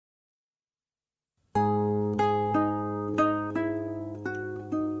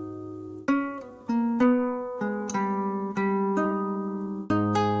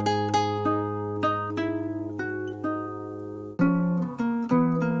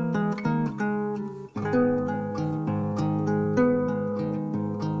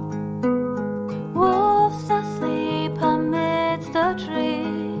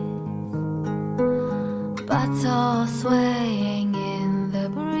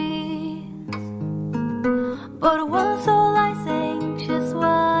But once all lies anxious,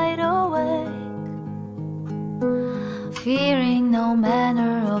 wide awake, fearing no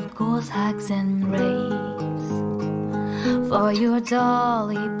manner of ghosts, hags and wraiths. For your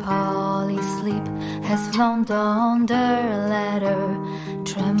dolly Polly sleep has flown down the ladder.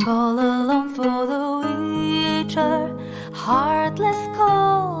 Tremble alone for the witcher, heartless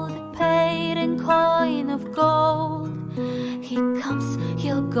cold, paid in coin of gold. He comes,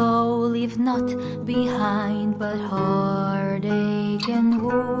 he'll go, leave naught behind but heartache and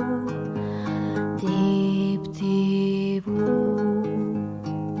woe, deep, deep woe.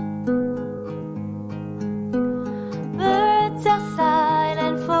 Birds are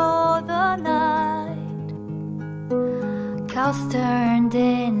silent for the night, cows turned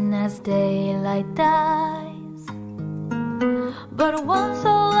in as daylight dies. But one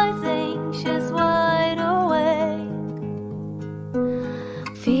soul lies anxious, wide awake,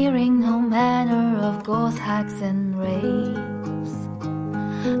 fearing no manner of ghosts, hags and wraiths.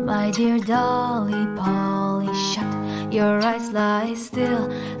 My dear Dolly Polly, shut your eyes, lie still,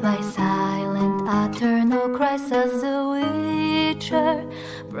 lie silent, utter no cries as the witcher,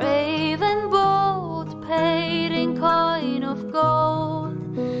 brave and bold, paid in coin of gold.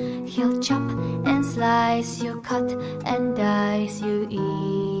 He'll chop and slice you, cut and dice you,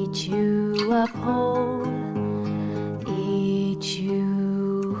 eat you up whole, eat you